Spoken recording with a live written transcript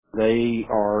They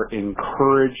are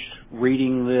encouraged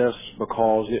reading this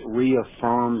because it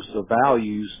reaffirms the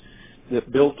values that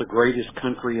built the greatest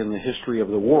country in the history of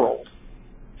the world.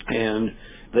 And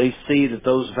they see that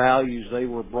those values they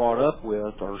were brought up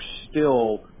with are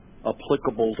still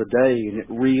applicable today, and it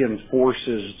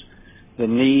reinforces the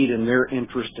need and their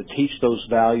interest to teach those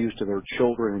values to their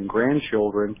children and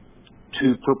grandchildren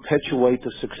to perpetuate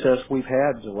the success we've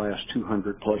had the last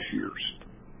 200 plus years.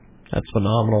 That's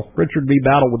phenomenal. Richard B.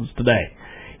 Battle with us today.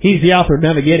 He's the author of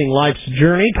Navigating Life's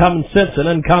Journey, Common Sense in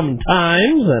Uncommon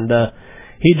Times, and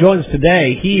he joins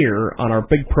today here on our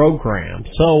big program.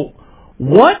 So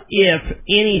what, if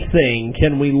anything,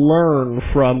 can we learn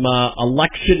from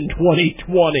election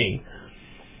 2020?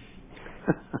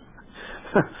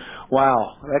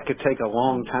 Wow, that could take a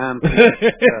long time to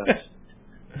discuss.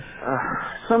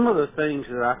 Some of the things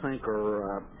that I think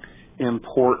are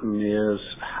important is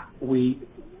we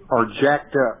are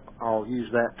jacked up, I'll use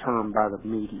that term, by the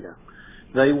media.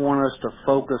 They want us to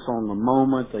focus on the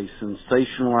moment. They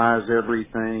sensationalize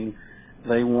everything.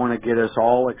 They want to get us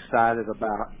all excited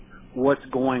about what's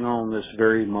going on this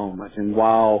very moment. And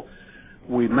while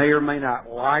we may or may not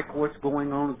like what's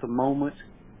going on at the moment,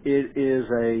 it is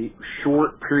a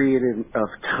short period of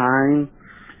time.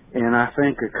 And I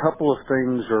think a couple of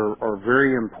things are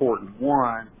very important.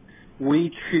 One,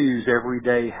 we choose every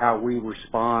day how we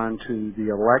respond to the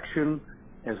election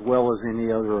as well as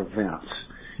any other events.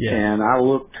 Yes. And I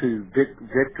look to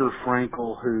Viktor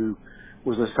Frankl, who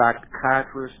was a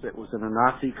psychiatrist that was in a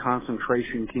Nazi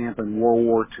concentration camp in World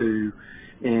War II,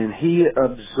 and he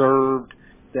observed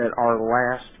that our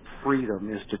last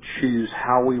freedom is to choose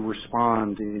how we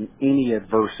respond in any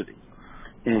adversity.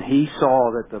 And he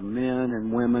saw that the men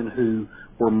and women who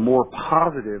were more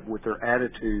positive with their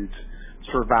attitudes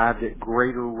survived at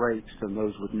greater rates than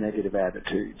those with negative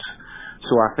attitudes.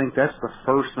 So I think that's the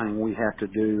first thing we have to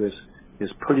do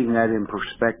is putting that in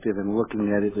perspective and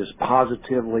looking at it as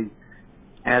positively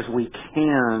as we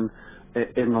can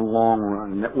in the long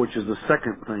run, which is the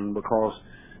second thing, because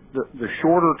the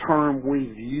shorter term we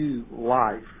view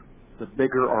life, the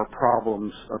bigger our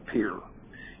problems appear.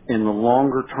 In the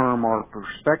longer term our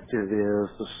perspective is,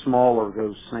 the smaller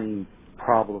those same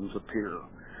problems appear.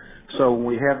 So when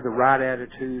we have the right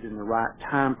attitude and the right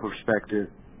time perspective,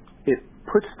 it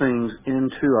puts things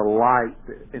into a light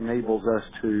that enables us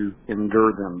to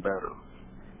endure them better.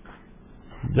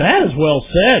 That is well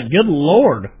said. Good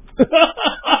Lord.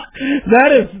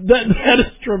 That is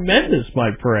tremendous,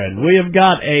 my friend. We have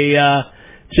got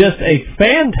just a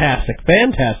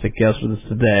fantastic guest with us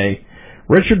today.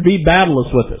 Richard B. Battle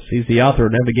is with us. He's the author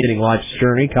of Navigating Life's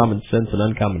Journey, Common Sense in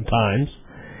Uncommon Times.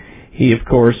 He, of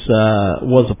course,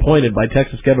 was appointed by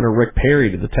Texas Governor Rick Perry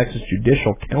to the Texas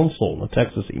Judicial Council and the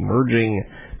Texas Emerging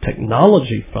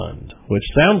Technology Fund, which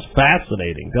sounds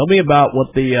fascinating. Tell me about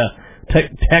what the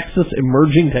Texas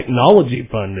Emerging Technology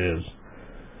Fund is.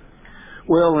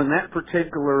 Well, and that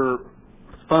particular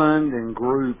fund and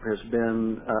group has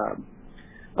been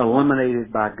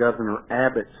eliminated by Governor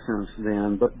Abbott since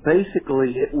then, but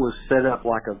basically it was set up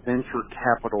like a venture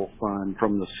capital fund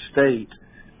from the state,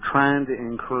 trying to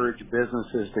encourage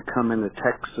businesses to come into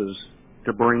Texas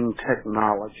to bring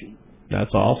technology.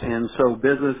 That's awesome. And so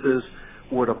businesses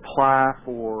would apply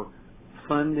for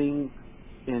funding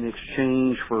in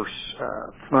exchange for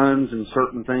funds and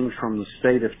certain things from the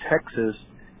state of Texas.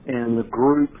 And the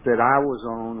group that I was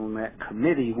on that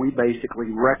committee, we basically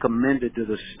recommended to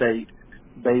the state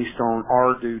based on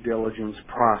our due diligence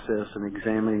process and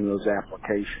examining those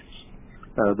applications.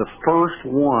 The first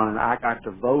one I got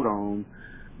to vote on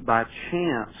by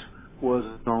chance was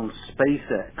on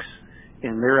SpaceX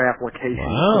and their application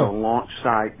for a launch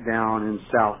site down in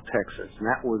South Texas. And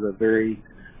that was a very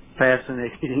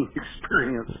fascinating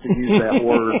experience, to use that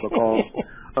word, because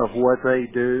of what they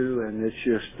do. And it's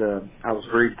just, I was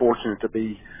very fortunate to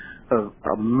be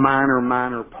a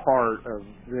minor part of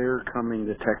their coming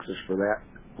to Texas for that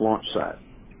launch site.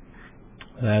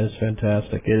 That is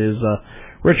fantastic. It is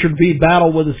Richard B.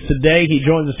 Battle with us today. He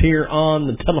joins us here on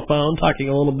the telephone talking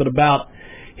a little bit about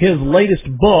his latest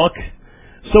book.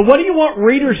 So what do you want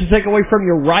readers to take away from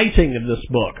your writing of this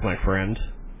book, my friend?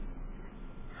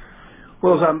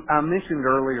 Well, as I mentioned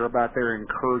earlier about their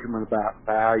encouragement about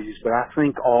values, but I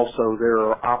think also there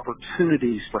are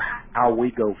opportunities for how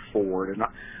we go forward. And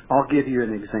I'll give you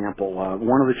an example.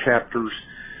 One of the chapters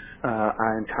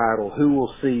I entitled, Who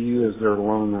Will See You as Their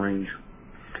Lone Ranger?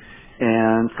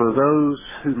 And for those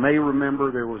who may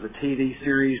remember, there was a TV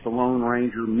series, The Lone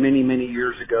Ranger, many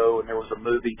years ago, and there was a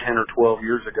movie 10 or 12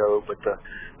 years ago. But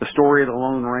the story of the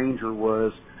Lone Ranger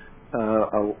was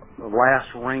a last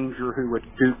ranger who would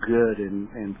do good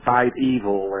and fight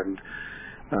evil. And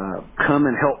come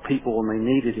and help people when they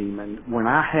needed him. And when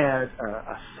I had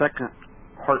a second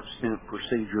heart stent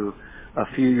procedure a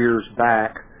few years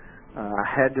back, I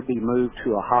had to be moved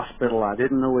to a hospital I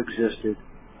didn't know existed.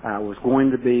 I was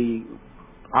going to be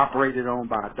operated on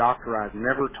by a doctor I'd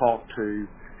never talked to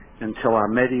until I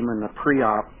met him in the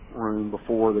pre-op room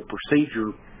before the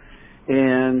procedure.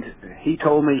 And he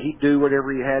told me he'd do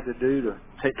whatever he had to do to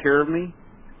take care of me.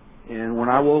 And when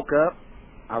I woke up,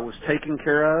 I was taken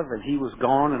care of, and he was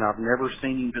gone, and I've never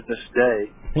seen him to this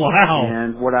day. Wow.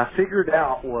 And what I figured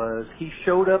out was he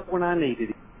showed up when I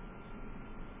needed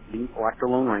him, like the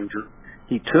Lone Ranger.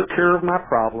 He took care of my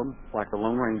problem, like the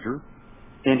Lone Ranger,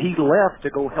 and he left to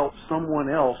go help someone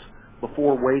else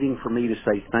before waiting for me to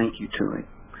say thank you to him.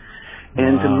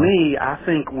 And to me, I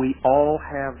think we all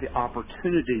have the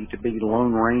opportunity to be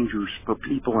Lone Rangers for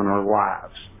people in our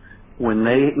lives. When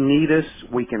they need us,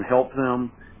 we can help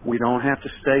them. We don't have to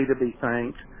stay to be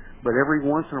thanked. But every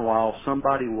once in a while,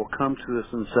 somebody will come to us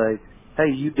and say,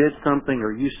 hey, you did something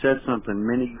or you said something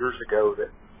many years ago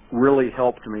that really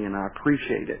helped me, and I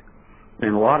appreciate it.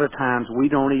 And a lot of times we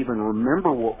don't even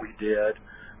remember what we did,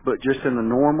 but just in the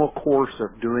normal course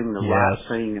of doing the right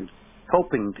thing and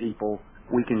helping people,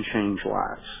 we can change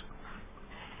lives.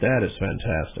 That is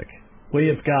fantastic. We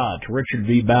have got Richard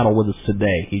V. Battle with us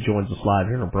today. He joins us live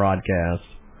here in our broadcast.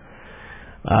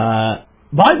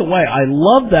 By the way, I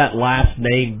love that last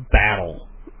name, Battle.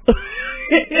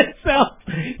 It sounds,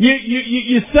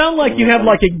 you sound like you have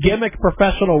like a gimmick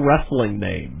professional wrestling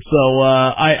name. So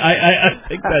I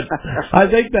think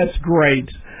that's great.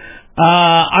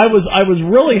 I was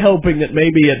really hoping that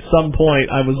maybe at some point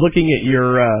I was looking at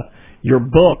your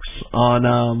books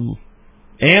on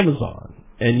Amazon,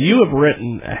 and you have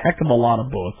written a heck of a lot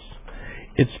of books.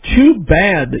 It's too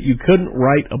bad that you couldn't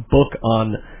write a book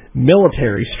on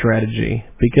military strategy,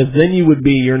 because then you would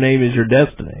be Your Name Is Your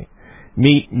Destiny.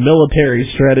 Meet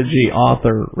military strategy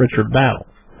author Richard Battle.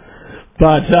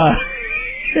 But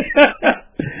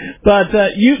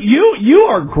you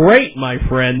are great, my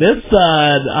friend. This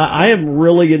I am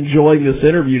really enjoying this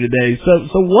interview today. So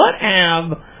what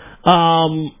have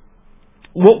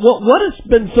what has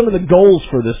been some of the goals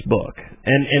for this book,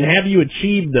 and have you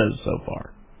achieved those so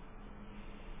far?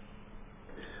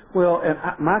 Well, and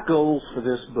my goals for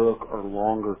this book are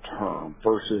longer term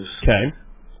versus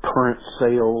current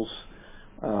sales.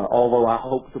 Although I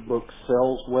hope the book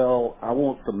sells well, I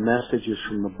want the messages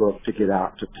from the book to get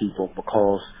out to people,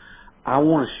 because I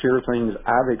want to share things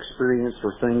I've experienced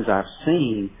or things I've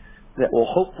seen that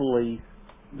will hopefully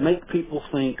make people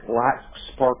think, light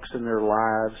sparks in their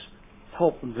lives,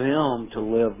 help them to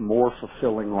live more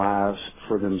fulfilling lives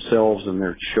for themselves and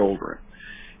their children.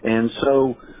 And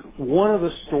so one of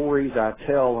the stories I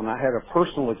tell, and I had a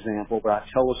personal example, but I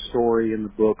tell a story in the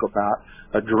book about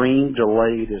a dream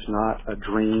delayed is not a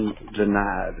dream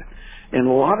denied. And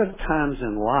a lot of times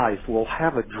in life, we'll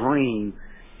have a dream,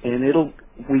 and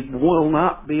we will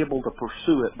not be able to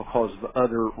pursue it because of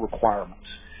other requirements.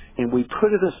 And we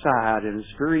put it aside, and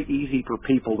it's very easy for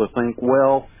people to think,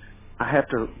 well, I have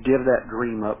to give that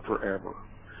dream up forever.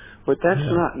 But that's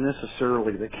not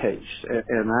necessarily the case.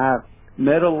 And I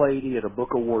met a lady at a book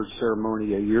award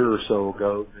ceremony a year or so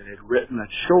ago that had written a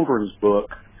children's book,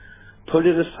 put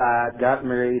it aside, got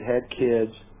married, had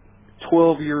kids.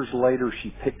 12 years later,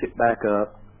 she picked it back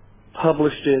up,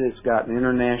 published it. It's gotten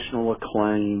international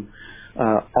acclaim,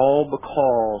 all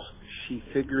because she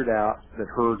figured out that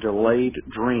her delayed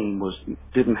dream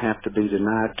didn't have to be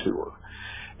denied to her.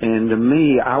 And to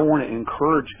me, I want to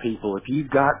encourage people, if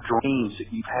you've got dreams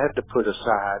that you've had to put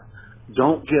aside,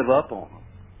 don't give up on them.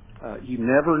 You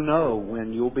never know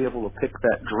when you'll be able to pick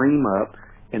that dream up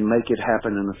and make it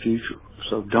happen in the future.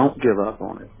 So don't give up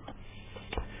on it.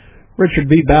 Richard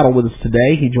V. Battle with us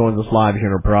today. He joins us live here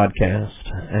in our broadcast,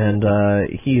 and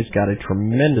he's got a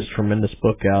tremendous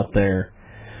book out there.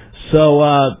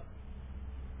 So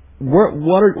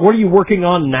what are you working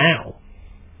on now?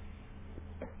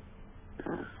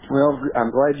 Well,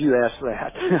 I'm glad you asked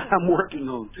that. I'm working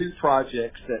on two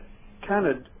projects that kind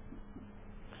of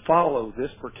follow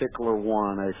this particular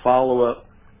one, a follow-up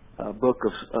book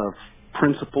of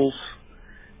principles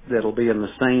that'll be in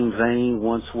the same vein.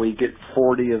 Once we get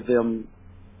 40 of them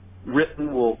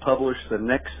written, we'll publish the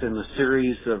next in the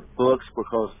series of books,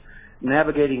 because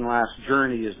Navigating Life's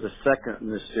Journey is the second in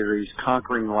this series.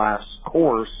 Conquering Life's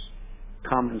Course,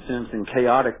 Common Sense in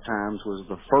Chaotic Times, was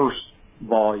the first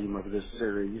volume of this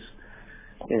series.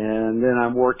 And then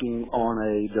I'm working on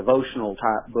a devotional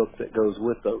type book that goes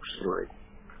with those three.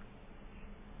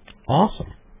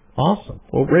 Awesome.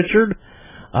 Well, Richard,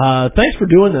 thanks for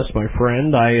doing this, my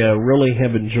friend. I really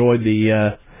have enjoyed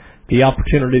the the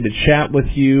opportunity to chat with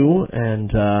you,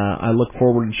 and I look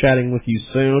forward to chatting with you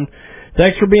soon.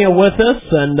 Thanks for being with us,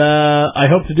 and I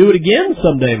hope to do it again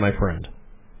someday, my friend.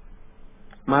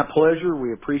 My pleasure.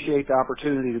 We appreciate the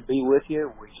opportunity to be with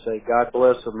you. We say God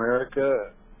bless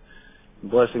America.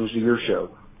 Blessings to your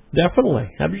show. Definitely.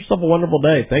 Have yourself a wonderful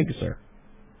day. Thank you, sir.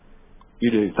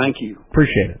 You do. Thank you.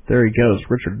 Appreciate it. There he goes,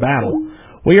 Richard Battle.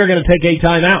 We are going to take a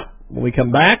time out. When we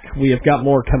come back, we have got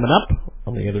more coming up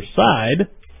on the other side.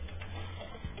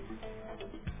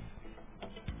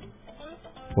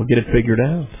 We'll get it figured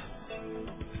out.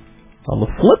 On the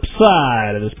flip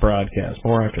side of this broadcast,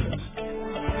 more after this.